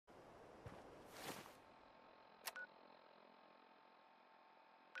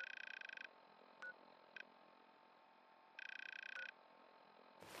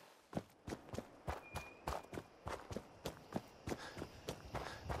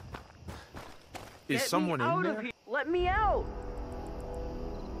Is Get me someone in out of there? here! Let me out!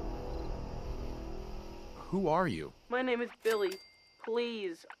 Who are you? My name is Billy.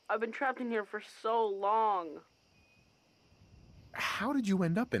 Please, I've been trapped in here for so long. How did you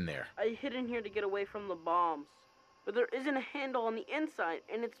end up in there? I hid in here to get away from the bombs. But there isn't a handle on the inside,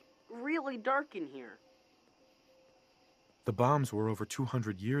 and it's really dark in here. The bombs were over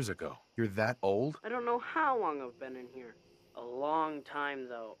 200 years ago. You're that old? I don't know how long I've been in here. A long time,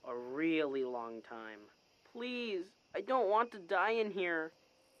 though. A really long time. Please, I don't want to die in here.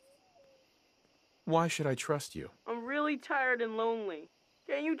 Why should I trust you? I'm really tired and lonely.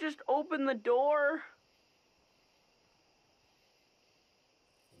 Can't you just open the door?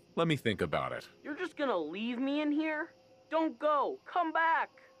 Let me think about it. You're just gonna leave me in here? Don't go! Come back!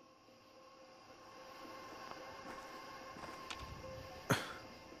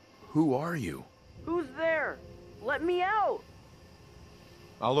 Who are you? Who's there? Let me out!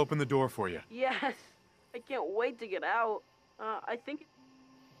 I'll open the door for you. Yes! I can't wait to get out. I think...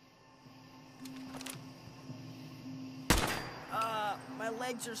 My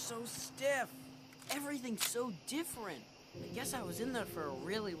legs are so stiff. Everything's so different. I guess I was in there for a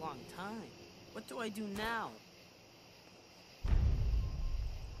really long time. What do I do now?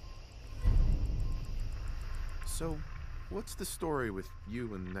 So, what's the story with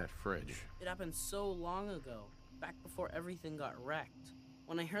you and that fridge? It happened so long ago, back before everything got wrecked.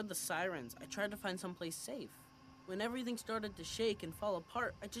 When I heard the sirens, I tried to find someplace safe. When everything started to shake and fall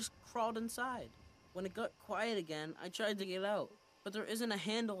apart, I just crawled inside. When it got quiet again, I tried to get out, but there isn't a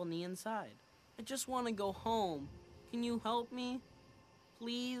handle on the inside. I just want to go home. Can you help me?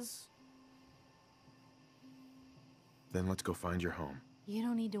 Please? Then let's go find your home. You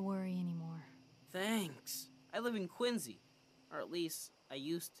don't need to worry anymore. Thanks. I live in Quincy, or at least I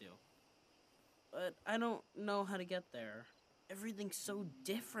used to. But I don't know how to get there. Everything's so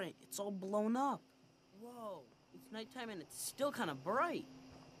different. It's all blown up. Whoa, it's nighttime and it's still kind of bright.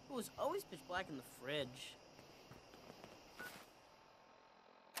 It was always pitch black in the fridge.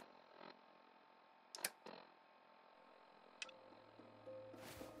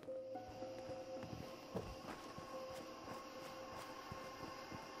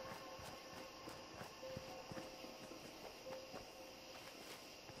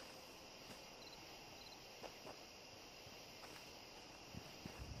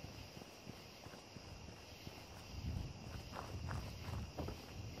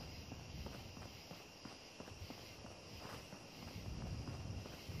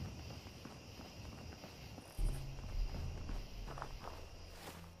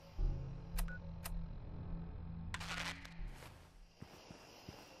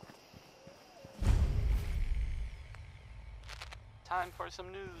 Time for some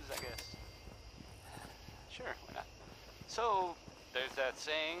news, I guess. Sure, why not? So, there's that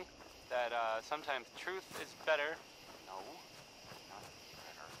saying that sometimes truth is better. No, not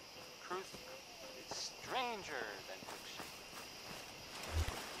better. Truth is stranger than fiction.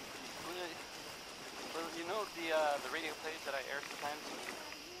 Well, you know the radio plays that I air sometimes,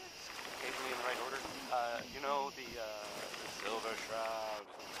 occasionally in the right order. You know the Silver Shroud.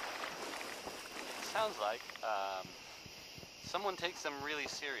 It sounds like someone takes them really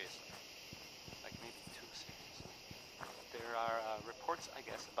seriously, like maybe too seriously. There are reports, I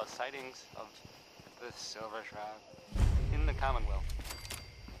guess, about sightings of the Silver Shroud in the Commonwealth,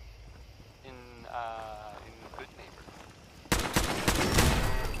 in Good Neighbor.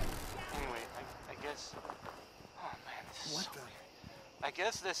 Anyway, I guess. Oh man, this is so weird. I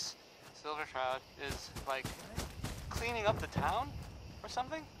guess this Silver Shroud is like cleaning up the town or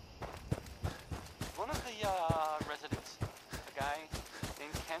something. One of the residents, a guy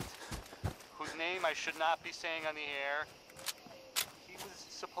named Kent, whose name I should not be saying on the air, he was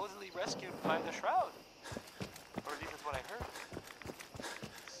supposedly rescued by the Shroud, or at least that's what I heard.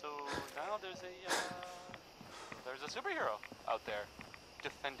 So now there's a superhero out there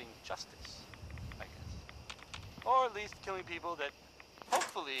defending justice, I guess, or at least killing people that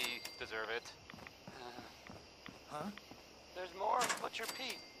hopefully deserve it. Huh? There's more Butcher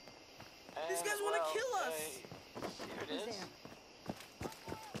Pete. These And, guys want to well, kill us! here it is.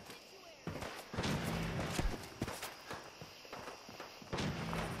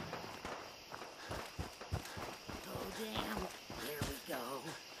 Go down. There we go.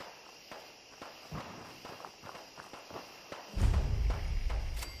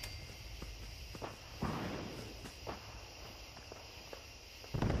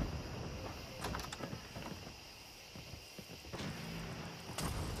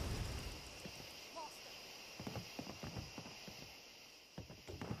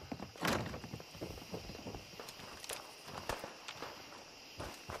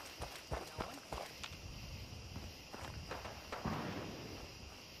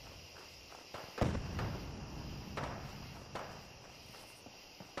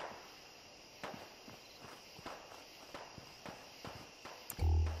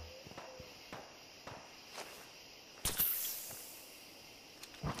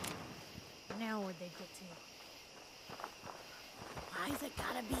 they'd get to. Why's it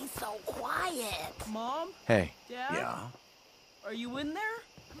gotta be so quiet? Mom? Hey. Dad? Yeah? Are you in there?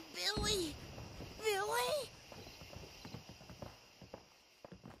 Billy? Billy?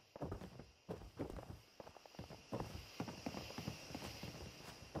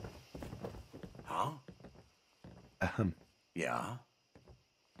 Huh? Ahem. Yeah?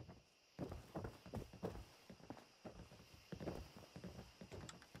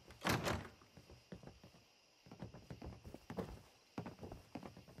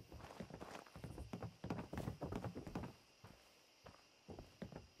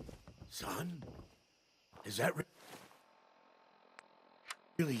 Son? Is that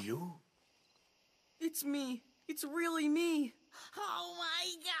really you? It's me. It's really me. Oh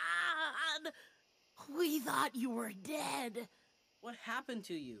my God! We thought you were dead. What happened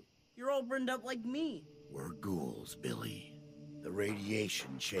to you? You're all burned up like me. We're ghouls, Billy. The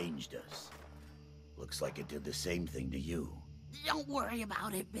radiation changed us. Looks like it did the same thing to you. Don't worry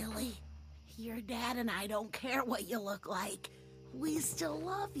about it, Billy. Your dad and I don't care what you look like. We still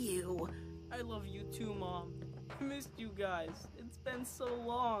love you. I love you too, Mom. I missed you guys. It's been so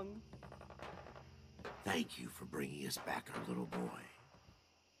long. Thank you for bringing us back our little boy.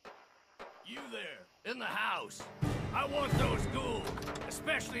 You there, in the house. I want those ghouls,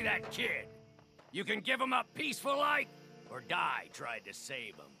 especially that kid. You can give him up peaceful like, or die trying to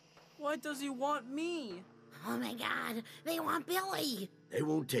save him. Why does he want me? Oh my God, they want Billy. They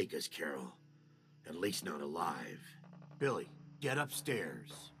won't take us, Carol. At least not alive. Billy, get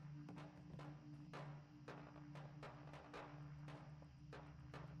upstairs.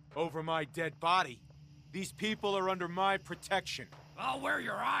 Over my dead body. These people are under my protection. I'll wear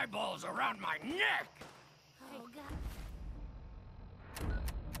your eyeballs around my neck! Oh God.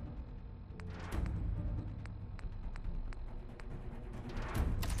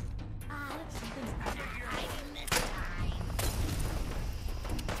 Something's hiding this time.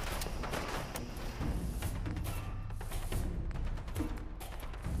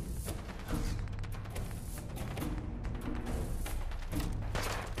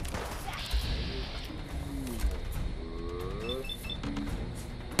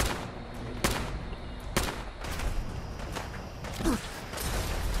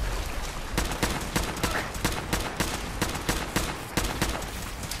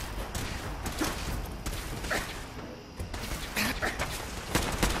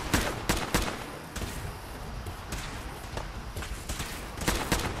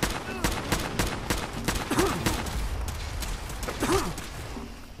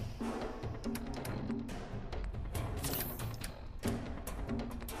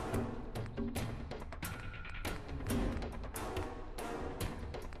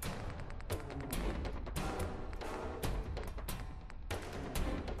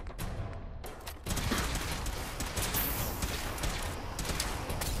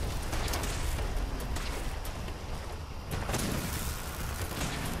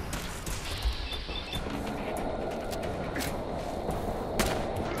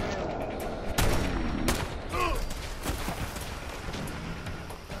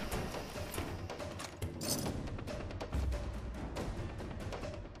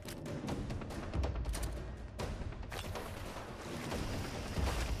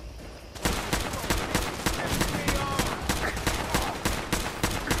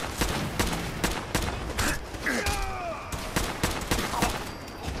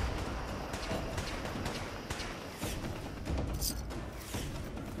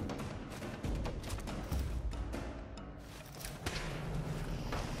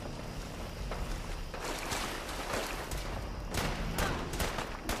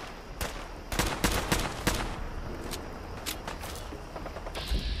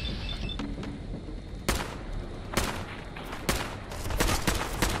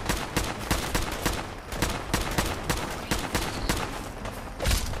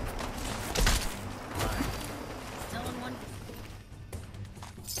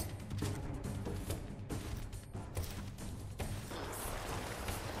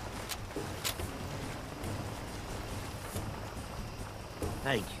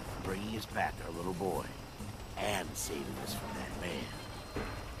 Thank you for bringing us back our little boy. And saving us from that man.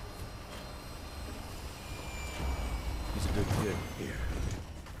 He's a good kid. Here,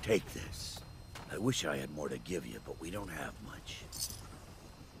 take this. I wish I had more to give you, but we don't have much.